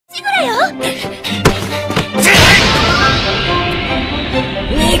よ。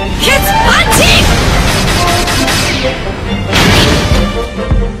熱血パンチ。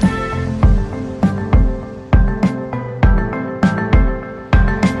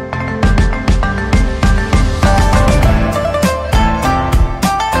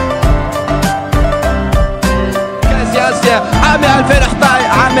عام 2011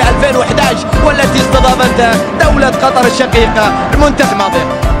 عام 2011 والتي استضافتها دولة قطر الشقيقة المنتخب الماضي.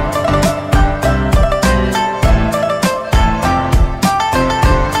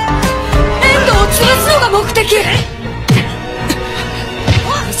 エンドを潰すのが目的。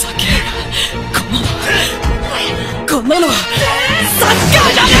こんなのはサッカ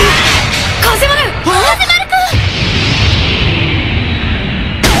ーじゃねえ。風丸君。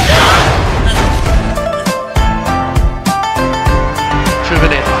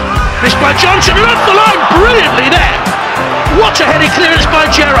Missed by Johnson, who off the line brilliantly there. What a headed clearance by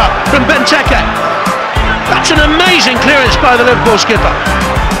Gerrard from Benteke. That's an amazing clearance by the Liverpool skipper.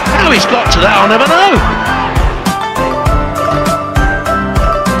 How he's got to that, I'll never know.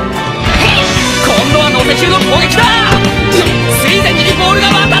 今度は乗せ中の攻撃だ。水前寺にボールが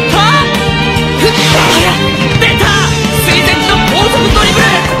渡った。出た。水前寺の高速ドリブル。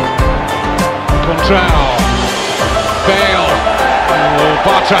Contral, Bale,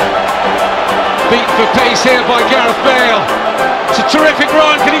 Bartra. Beat for pace here by Gareth Bale. It's a terrific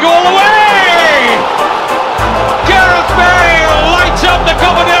run. Can he go all the way? Gareth Bale lights up the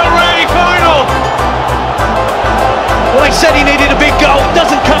Copa del Rey final. Well, they said he needed a big goal.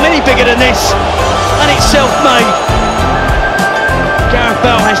 Doesn't come any bigger than this. And it's self-made. Gareth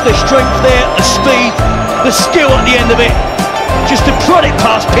Bale has the strength there, the speed, the skill at the end of it. Just to prod it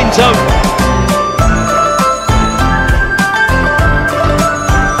past Pinto.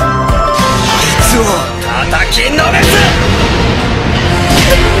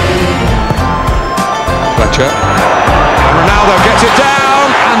 Fletcher. And Ronaldo gets it down,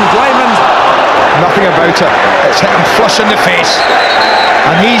 and Lehmann. Nothing about it. It's hit him flush in the face.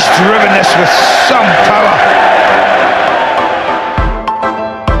 And he's driven this with some power.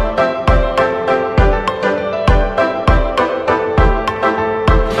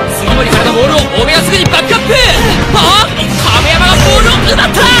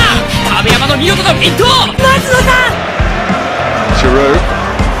 Giroud.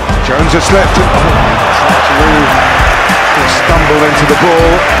 Jones has slipped. Giroud will stumble into the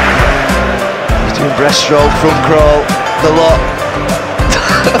ball. He's doing breaststroke, front crawl, the lot.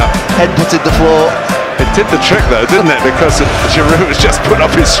 Head butted the floor. It did the trick though, didn't it? Because Giroud has just put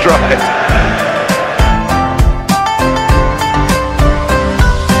up his stride.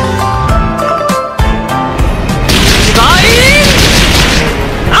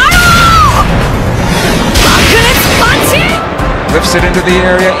 Lifts it into the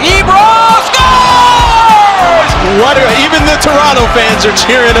area. Ibra scores! Even the Toronto fans are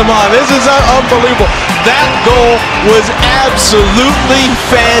cheering him on. This is unbelievable. That goal was absolutely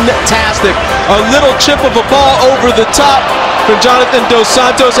fantastic. A little chip of a ball over the top from Jonathan Dos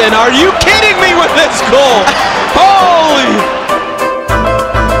Santos. And are you kidding me with this goal? Holy!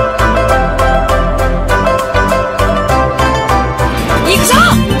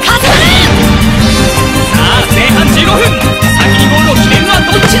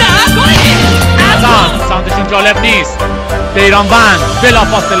 سمت تیم جالب نیست. بیرانوند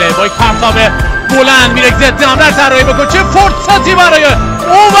بلافاصله با یک پرتاب بلند میره ضد حمله طراحی بکنه. چه فرصتی برای او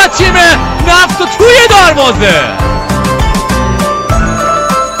و تیم نفت و توی دروازه.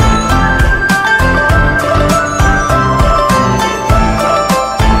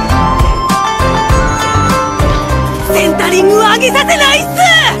センタリングを上げさせないっす。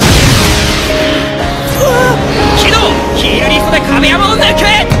けどヒールリフトで亀山を抜く。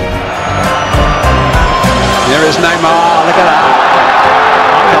There is Neymar, look at that.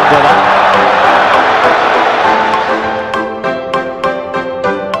 I can't do that.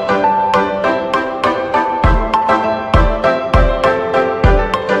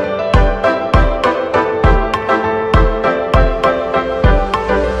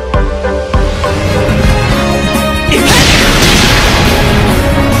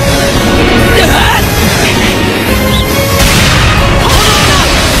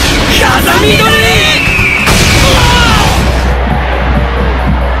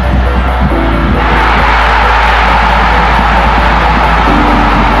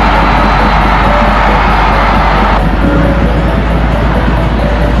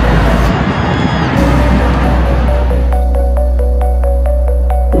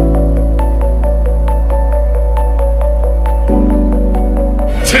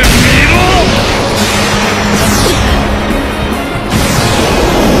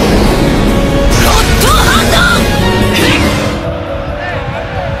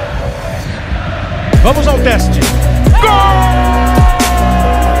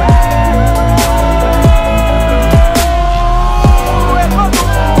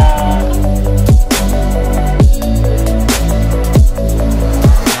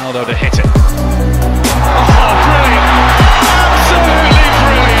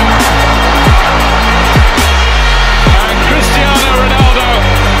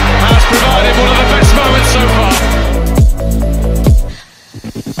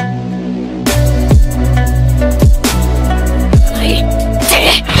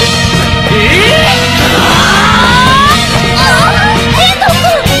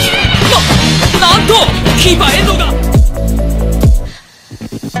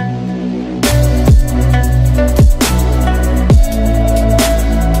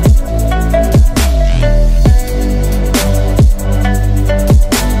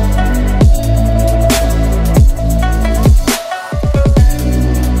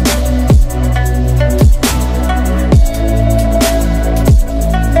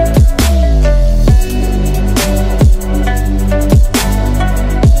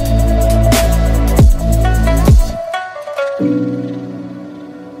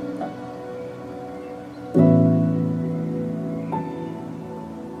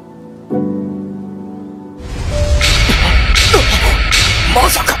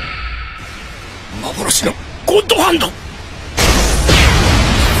 ちのゴッドハンド。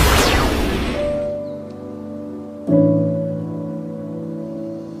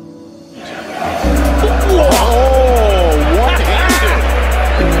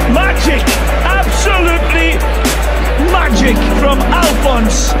Magic! Absolutely magic from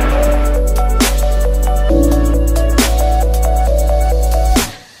Alphonse.